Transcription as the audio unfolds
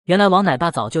原来王奶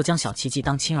爸早就将小奇迹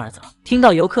当亲儿子了。听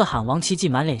到游客喊王奇迹，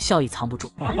满脸笑意藏不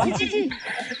住。王奇迹。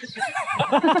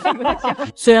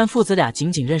虽然父子俩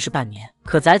仅仅认识半年，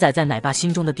可仔仔在奶爸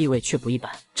心中的地位却不一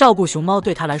般。照顾熊猫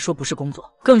对他来说不是工作，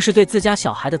更是对自家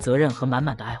小孩的责任和满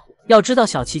满的爱护。要知道，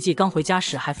小奇迹刚回家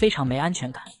时还非常没安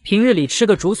全感，平日里吃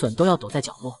个竹笋都要躲在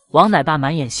角落。王奶爸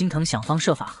满眼心疼，想方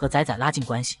设法和仔仔拉近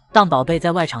关系。当宝贝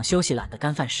在外场休息懒得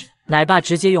干饭时，奶爸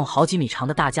直接用好几米长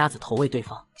的大夹子投喂对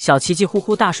方。小奇迹呼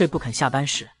呼大睡不肯下班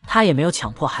时，他也没有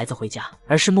强迫孩子回家，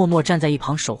而是默默站在一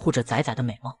旁守护着仔仔的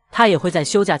美梦。他也会在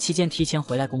休假期间提前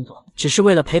回来工作，只是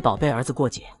为了陪宝贝儿子过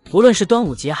节。无论是端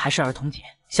午节还是儿童节，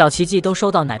小奇迹都收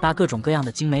到奶爸各种各样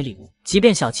的精美礼物。即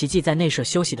便小奇迹在内舍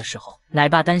休息的时候，奶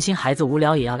爸担心孩子无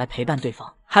聊也要来陪伴对方，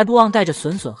还不忘带着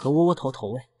笋笋和窝窝头投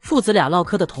喂。父子俩唠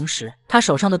嗑的同时，他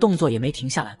手上的动作也没停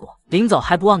下来过。临走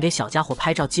还不忘给小家伙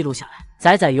拍照记录下来。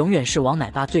仔仔永远是王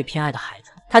奶爸最偏爱的孩子，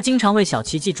他经常为小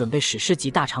奇迹准备史诗级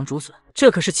大肠竹笋，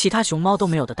这可是其他熊猫都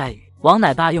没有的待遇。王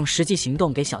奶爸用实际行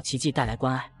动给小奇迹带来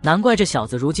关爱，难怪这小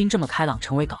子如今这么开朗，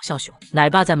成为搞笑熊。奶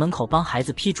爸在门口帮孩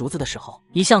子劈竹子的时候，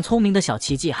一向聪明的小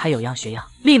奇迹还有样学样，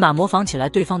立马模仿起来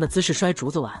对方的姿势摔竹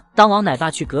子玩。当王奶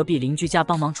爸去隔壁邻居家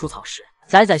帮忙除草时，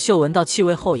仔仔嗅闻到气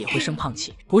味后也会生胖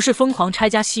气，不是疯狂拆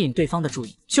家吸引对方的注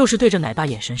意，就是对着奶爸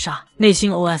眼神杀，内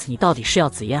心 OS 你到底是要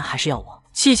紫嫣还是要我？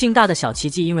气性大的小奇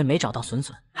迹因为没找到笋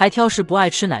笋，还挑食不爱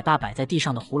吃奶爸摆在地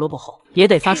上的胡萝卜后，也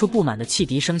得发出不满的汽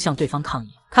笛声向对方抗议。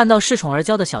看到恃宠而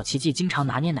骄的小奇迹经常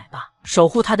拿捏奶爸，守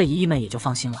护他的姨姨们也就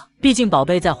放心了。毕竟宝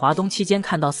贝在华东期间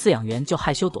看到饲养员就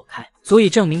害羞躲开，足以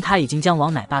证明他已经将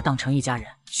王奶爸当成一家人。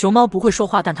熊猫不会说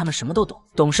话，但他们什么都懂，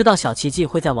懂事到小奇迹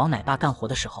会在王奶爸干活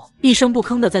的时候一声不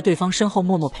吭的在对方身后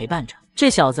默默陪伴着。这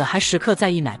小子还时刻在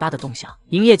意奶爸的动向，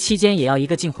营业期间也要一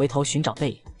个劲回头寻找背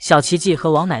影。小奇迹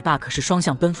和王奶爸可是双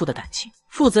向奔赴的感情，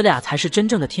父子俩才是真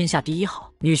正的天下第一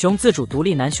好。女熊自主独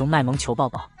立，男熊卖萌求抱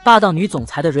抱。霸道女总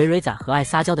裁的蕊蕊仔和爱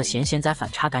撒娇的咸咸仔反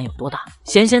差感有多大？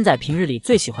咸咸仔平日里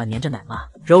最喜欢黏着奶妈，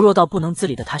柔弱到不能自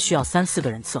理的她需要3、4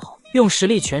个人伺候，用实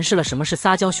力诠释了什么是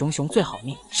撒娇熊最好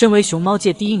命。身为熊猫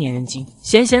界第一粘人精，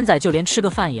咸咸仔就连吃个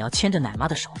饭也要牵着奶妈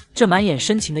的手，这满眼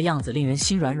深情的样子令人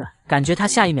心软软，感觉他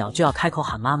下一秒就要开口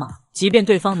喊妈妈。即便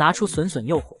对方拿出笋笋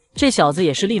诱惑，这小子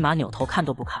也是立马扭头看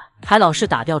都不看，还老是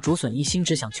打掉竹笋，一心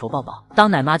只想求抱抱。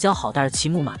当奶妈教好带儿骑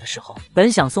木马的时候，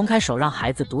本想松开手让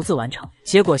孩子独自完成，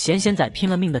结果咸咸仔拼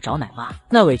了命的找奶妈，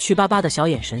那委屈巴巴的小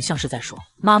眼神像是在说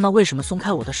妈妈为什么松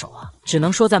开我的手啊？只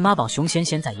能说在妈宝熊咸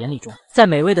咸仔眼里中，再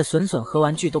美味的笋笋和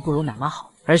玩具都不如奶妈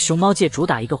好。而熊猫界主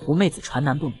打一个狐妹子传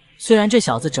男不女，虽然这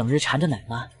小子整日缠着奶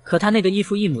妈，可他那个异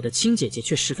父异母的亲姐姐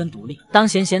却十分独立。当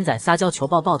咸咸仔撒娇求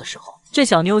抱抱的时候，这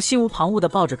小妞心无旁骛地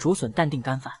抱着竹笋淡定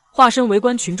干饭。化身围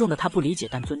观群众的她不理解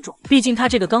但尊重，毕竟她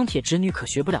这个钢铁直女可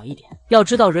学不了一点。要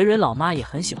知道蕊蕊老妈也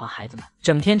很喜欢孩子们，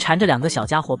整天缠着2个小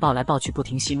家伙抱来抱去不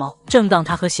停吸猫。正当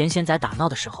她和咸咸仔打闹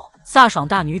的时候，飒爽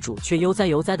大女主却悠哉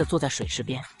悠哉地坐在水池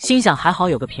边，心想还好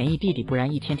有个便宜弟弟，不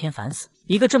然一天天烦死。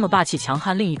一个这么霸气强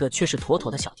悍，另一个却是妥妥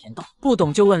的小甜豆。不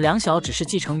懂就问，两小只是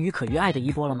继承于可于爱的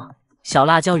衣钵了吗？小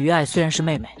辣椒于爱虽然是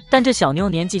妹妹，但这小妞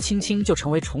年纪轻轻就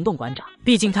成为虫洞馆长，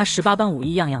毕竟她18般武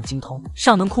艺样样精通，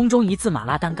上能空中一字马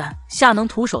拉单杆，下能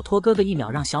徒手托哥哥1秒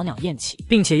让小鸟咽气，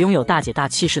并且拥有大姐大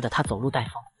气势的她走路带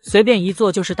风，随便一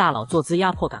坐就是大佬坐姿，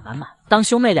压迫感满满。当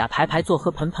兄妹俩排排坐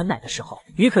喝盆盆奶的时候，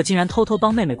于可竟然偷偷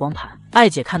帮妹妹光盘，爱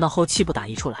姐看到后气不打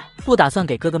一处来，不打算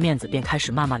给哥哥面子，便开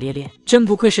始骂骂咧咧。真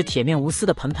不愧是铁面无私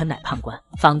的盆盆奶判官。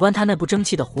反观他那不争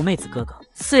气的狐妹子哥哥，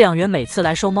饲养员每次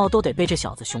来收猫都得被这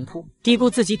小子熊扑，低估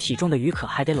自己体重的于可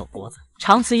还得搂脖子，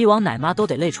长此以往奶妈都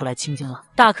得累出来青筋了。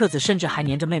大克子甚至还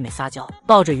黏着妹妹撒娇，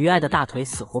抱着于爱的大腿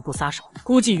死活不撒手，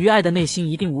估计于爱的内心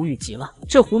一定无语极了。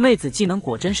这狐妹子技能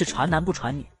果真是传男不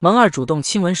传女。萌二主动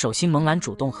亲吻手心，萌兰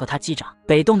主动和他击掌，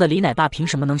北洞的李奶爸凭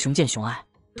什么能雄见雄爱？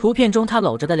图片中他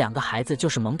搂着的2个孩子就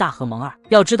是萌大和萌二。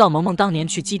要知道萌萌当年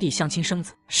去基地相亲生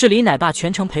子，是李奶爸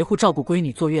全程陪护照顾闺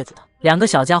女坐月子的，2个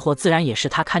小家伙自然也是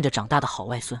他看着长大的好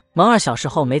外孙。萌二小时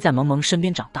候没在萌萌身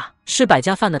边长大，吃百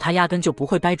家饭的他压根就不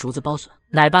会掰竹子剥笋。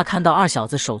奶爸看到2小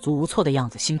子手足无措的样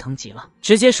子，心疼极了，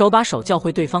直接手把手教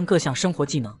会对方各项生活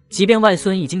技能。即便外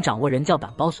孙已经掌握人教版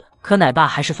剥笋，可奶爸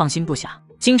还是放心不下。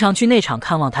经常去内场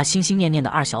看望他心心念念的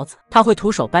2小子，他会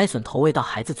徒手掰笋投喂到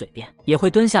孩子嘴边，也会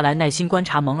蹲下来耐心观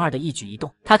察萌二的一举一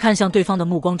动。他看向对方的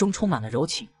目光中充满了柔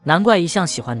情，难怪一向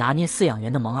喜欢拿捏饲养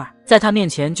员的萌二，在他面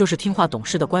前就是听话懂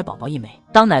事的乖宝宝一枚。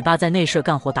当奶爸在内舍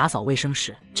干活打扫卫生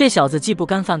时，这小子既不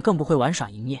干饭更不会玩耍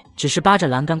营业，只是扒着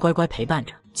栏杆乖乖陪伴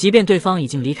着。即便对方已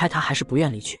经离开，他还是不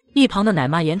愿离去。一旁的奶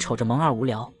妈眼瞅着萌二无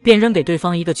聊，便扔给对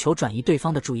方一个球转移对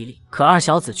方的注意力，可2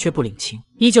小子却不领情，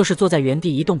依旧是坐在原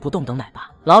地一动不动等奶爸。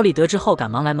老李得知后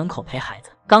赶忙来门口陪孩子，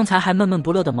刚才还闷闷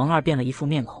不乐的萌儿变了一副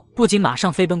面孔，不仅马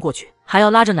上飞奔过去，还要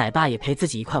拉着奶爸也陪自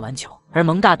己一块玩球。而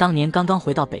萌大当年刚刚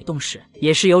回到北洞时，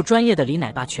也是由专业的李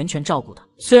奶爸全权照顾的。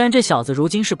虽然这小子如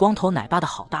今是光头奶爸的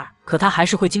好大儿，可他还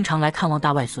是会经常来看望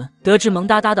大外孙。得知萌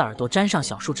哒哒的耳朵沾上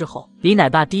小树之后，李奶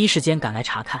爸第一时间赶来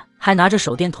查看，还拿着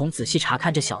手电筒仔细查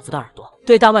看这小子的耳朵，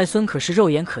对大外孙可是肉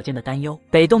眼可见的担忧。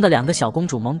北洞的2个小公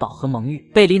主萌宝和萌玉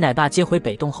被李奶爸接回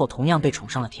北洞后，同样被宠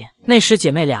上了天。那时姐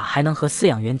妹俩还能和饲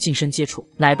养员近身接触，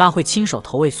奶爸会亲手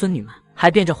投喂孙女们，还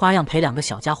变着花样陪2个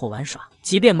小家伙玩耍。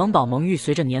即便萌宝萌玉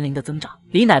随着年龄的增长，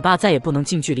李奶爸再也不能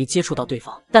近距离接触到对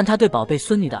方，但他对宝贝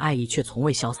孙女的爱意却从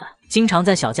未消散，经常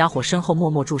在小家伙身后默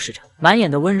默注视着，满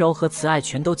眼的温柔和慈爱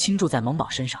全都倾注在萌宝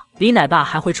身上。李奶爸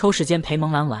还会抽时间陪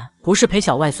萌兰玩，不是陪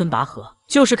小外孙拔河，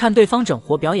就是看对方整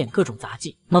活表演各种杂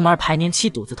技。萌儿排年期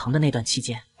肚子疼的那段期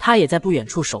间，他也在不远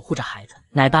处守护着孩子。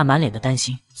奶爸满脸的担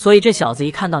心，所以这小子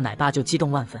一看到奶爸就激动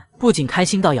万分，不仅开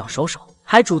心到咬手，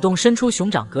还主动伸出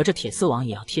熊掌，隔着铁丝网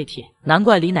也要贴。难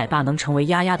怪李奶爸能成为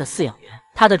丫丫的饲养员，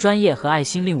他的专业和爱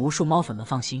心令无数猫粉们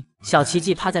放心。小奇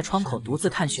迹趴在窗口独自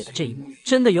看雪的这一幕，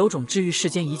真的有种治愈世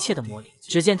间一切的魔力。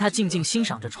只见他静静欣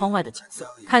赏着窗外的景色，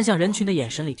看向人群的眼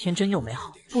神里天真又美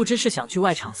好，不知是想去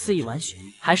外场肆意玩雪，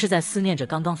还是在思念着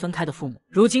刚刚分开的父母。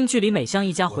如今距离美香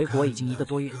一家回国已经1个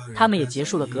多月，他们也结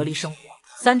束了隔离生活。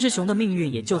3只熊的命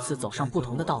运也就此走上不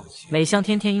同的道路。美香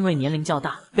天天因为年龄较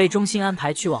大，被中心安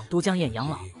排去往都江堰养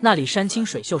老，那里山清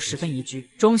水秀，十分宜居。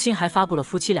中心还发布了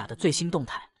夫妻俩的最新动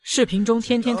态，视频中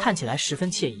天天看起来十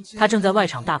分惬意。他正在外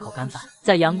场大口干饭，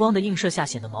在阳光的映射下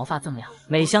显得毛发锃亮。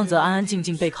美香则安安静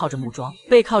静背靠着木桩，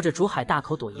背靠着竹海大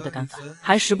口朵颐的干饭，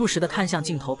还时不时的看向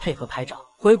镜头配合拍照。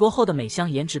回国后的美香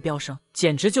颜值飙升，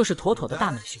简直就是妥妥的大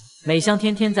美熊。美香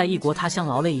天天在异国他乡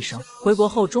劳累一生，回国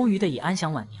后终于得以安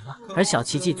享晚年了。而小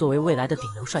奇迹作为未来的顶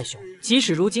流帅熊，即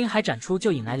使如今还展出，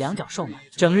就引来2脚兽们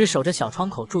整日守着小窗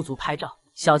口驻足拍照。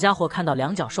小家伙看到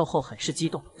2脚兽后很是激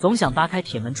动，总想扒开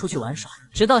铁门出去玩耍，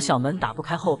直到小门打不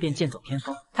开后便剑走偏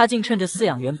锋。他竟趁着饲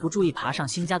养员不注意爬上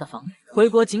新家的房子。回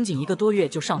国仅1个多月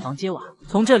就上房揭瓦，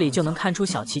从这里就能看出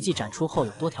小奇迹展出后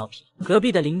有多调皮。隔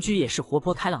壁的邻居也是活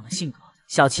泼开朗的性格，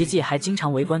小奇迹还经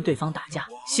常围观对方打架，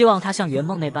希望他像圆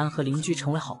梦那般和邻居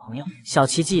成为好朋友。小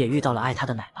奇迹也遇到了爱他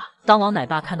的奶爸。当王奶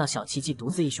爸看到小奇迹独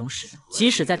自一雄时，即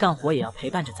使在干活也要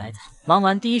陪伴着仔仔。忙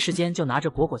完第一时间就拿着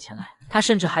果果前来，他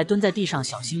甚至还蹲在地上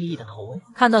小心翼翼的投喂。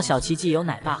看到小奇迹有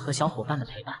奶爸和小伙伴的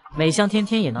陪伴，美香天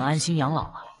天也能安心养老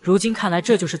了。如今看来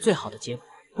这就是最好的结果。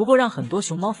不过让很多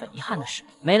熊猫粉遗憾的是，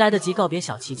没来得及告别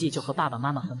小奇迹就和爸爸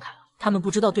妈妈分开了。他们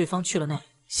不知道对方去了那里，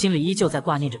心里依旧在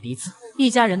挂念着彼此。一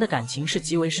家人的感情是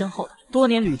极为深厚的，多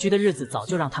年旅居的日子早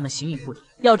就让他们形影不离。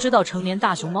要知道成年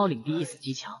大熊猫领地意思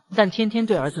极强，但天天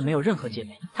对儿子没有任何戒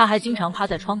备，他还经常趴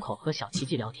在窗口和小奇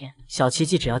迹聊天。小奇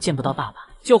迹只要见不到爸爸，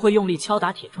就会用力敲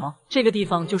打铁窗，这个地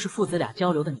方就是父子俩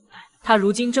交流的纽带。他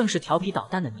如今正是调皮捣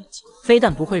蛋的年纪，非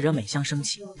但不会惹美香生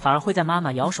气，反而会在妈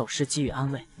妈摇手时给予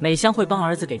安慰。美香会帮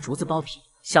儿子给竹子剥皮，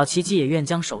小奇迹也愿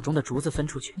将手中的竹子分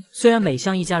出去。虽然美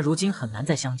香一家如今很难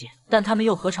再相见，但他们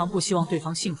又何尝不希望对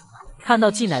方幸福呢？看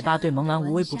到季奶爸对萌兰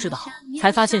无微不至的好，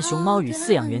才发现熊猫与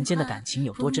饲养员间的感情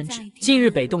有多真挚。近日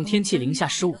北洞天气零下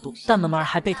15度，但萌儿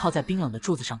还背靠在冰冷的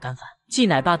柱子上干饭。季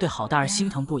奶爸对好大儿心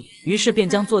疼不已，于是便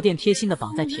将坐垫贴心的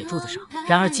绑在铁柱子上。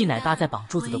然而季奶爸在绑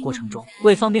柱子的过程中，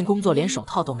为方便工作连手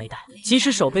套都没戴，即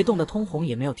使手被冻得通红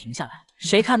也没有停下来。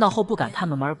谁看到后不敢叹，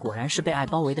萌儿果然是被爱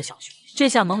包围的小熊。这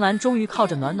下萌兰终于靠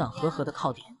着暖暖和和的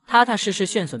靠点，踏踏实实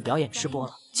炫损表演吃播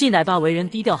了。季奶爸为人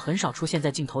低调，很少出现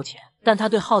在镜头前，但他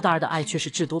对浩大儿的爱却是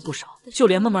至多不少。就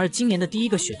连萌儿今年的第1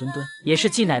个雪墩墩，也是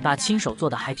季奶爸亲手做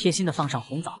的，还贴心的放上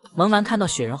红枣。萌兰看到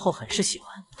雪人后很是喜欢，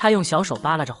他用小手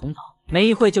扒拉着红枣，没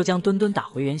一会就将墩墩打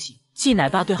回原形。季奶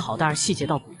爸对好大儿细节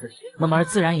到骨子里，萌儿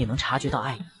自然也能察觉到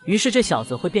爱意，于是这小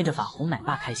子会变着法哄奶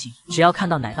爸开心。只要看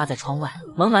到奶爸在窗外，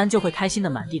萌兰就会开心的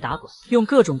满地打滚，用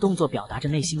各种动作表达着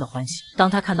内心的欢喜。当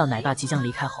他看到奶爸即将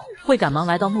离开后，会赶忙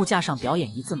来到木架上表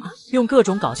演一字马，用各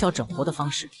种搞笑整活的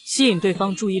方式吸引对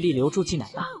方注意力，留住季奶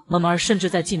爸。萌儿甚至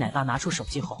在季奶爸拿出手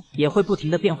机后，也会不停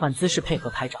的变换姿势配合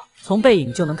拍照，从背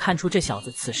影就能看出这小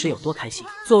子此时有多开心。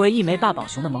作为一枚大宝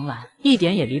熊的萌兰，一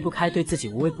点也离不开对自己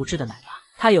无微不至的奶爸。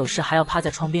他有时还要趴在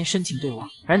窗边深情对望，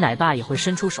而奶爸也会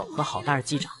伸出手和好大儿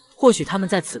击掌。或许他们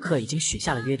在此刻已经许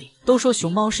下了约定。都说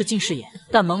熊猫是近视眼，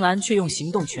但萌兰却用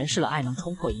行动诠释了爱能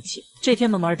冲破一切。这天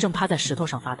萌儿正趴在石头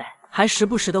上发呆，还时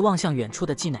不时地望向远处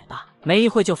的季奶爸，没一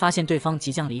会就发现对方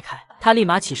即将离开，他立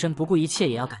马起身，不顾一切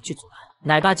也要赶去阻拦。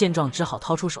奶爸见状只好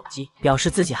掏出手机，表示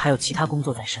自己还有其他工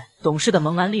作在身。懂事的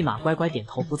萌兰立马乖乖点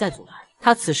头，不再阻拦。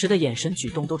他此时的眼神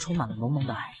举动都充满了浓浓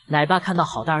的爱。奶爸看到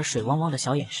好大儿水汪汪的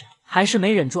小眼神，还是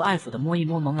没忍住爱抚的摸一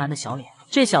摸萌兰的小脸，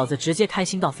这小子直接开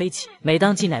心到飞起。每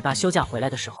当继奶爸休假回来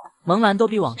的时候，萌兰都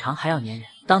比往常还要粘人。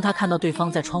当他看到对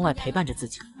方在窗外陪伴着自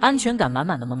己，安全感满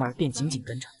满的萌儿便紧紧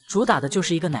跟着。主打的就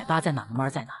是一个奶爸在哪，萌儿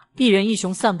在哪，一人一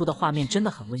熊散步的画面真的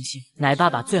很温馨。奶爸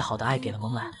把最好的爱给了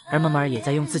萌兰，而萌儿也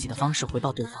在用自己的方式回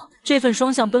报对方。这份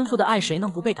双向奔赴的爱，谁能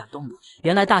不被感动呢？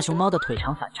原来大熊猫的腿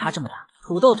长反差这么大，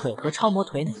土豆腿和超模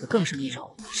腿哪个更胜一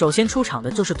筹？首先出场的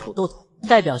就是土豆腿，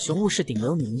代表熊物是顶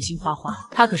流女明星花花，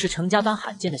她可是成家班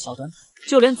罕见的小短腿，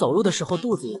就连走路的时候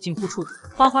肚子也近乎触底。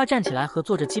花花站起来和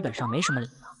坐着基本上没什么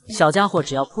两样，小家伙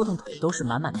只要扑腾腿都是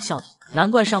满满的笑点，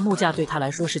难怪上木架对他来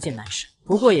说是件难事。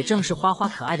不过也正是花花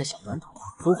可爱的小短腿，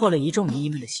俘获了一众姨姨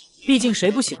们的心，毕竟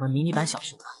谁不喜欢迷你版小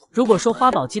熊啊？如果说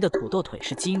花宝鸡的土豆腿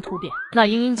是基因突变，那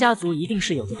英英家族一定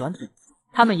是有着短腿。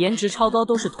他们颜值超高，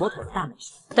都是妥妥的大美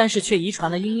熊，但是却遗传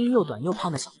了英英又短又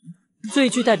胖的小短腿。最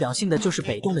具代表性的就是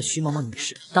北栋的徐萌萌女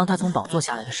士，当她从宝座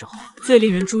下来的时候，最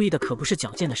令人注意的可不是矫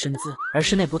健的身姿，而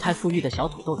是那不太富裕的小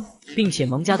土豆腿，并且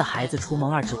萌家的孩子除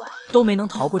萌二之外，都没能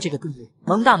逃过这个地狱。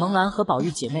萌大、萌兰和宝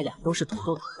玉姐妹俩都是土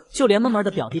豆腿，就连萌儿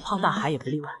的表弟胖大海也不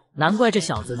例外。难怪这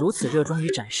小子如此热衷于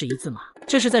展示一字马，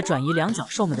这是在转移两脚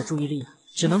兽们的注意力啊！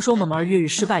只能说萌儿越狱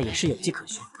失败也是有迹可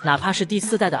循，哪怕是第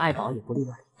4代的爱宝也不例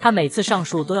外。他每次上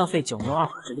树都要费9牛2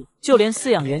虎之力，就连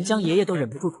饲养员江爷爷都忍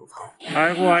不住吐槽。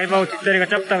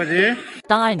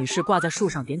当艾女士挂在树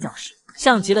上踮脚时，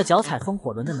像极了脚踩风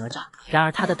火轮的哪吒。然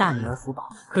而她的大女儿福宝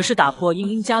可是打破英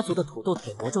英家族的土豆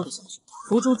腿魔咒的小熊。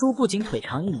福猪猪不仅腿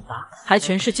长1.8米，还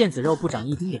全是腱子肉，不长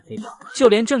一丁点肥膘，就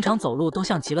连正常走路都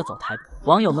像极了走台步。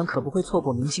网友们可不会错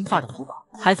过明星范儿的福宝，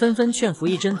还纷纷劝福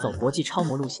一真走国际超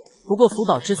模路线。不过福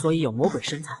宝之所以有魔鬼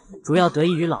身材，主要得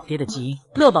益于老爹的基因。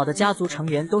乐宝的家族成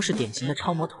员都是典型的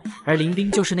超模腿，而林冰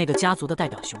就是那个家族的代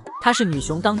表熊，她是女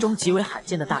熊当中极为罕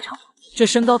见的大长腿。这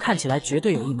身高看起来绝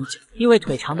对有1.9米，因为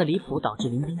腿长的离谱，导致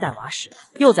林冰带娃时，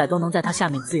幼崽都能在她下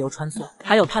面自由穿梭。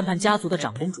还有盼盼家族的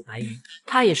长公主白云，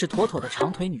她也是妥妥的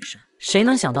长腿女神。谁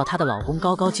能想到她的老公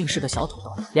高高竟是个小土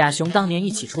豆？俩熊当年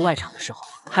一起出外场的时候，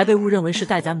还被误认为是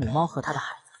待宰母猫和她的孩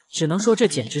子，只能说这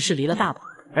简直是离了大谱。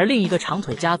而另一个长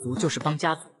腿家族就是邦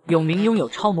家族，永明拥有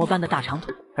超模般的大长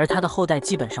腿，而他的后代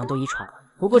基本上都遗传了。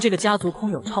不过这个家族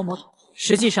空有超模腿，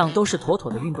实际上都是妥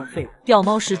妥的运动废物。钓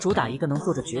猫时主打一个能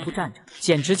坐着绝不站着，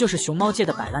简直就是熊猫界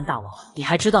的摆烂大王。你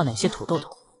还知道哪些土豆腿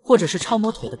或者是超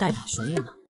模腿的代表熊物呢？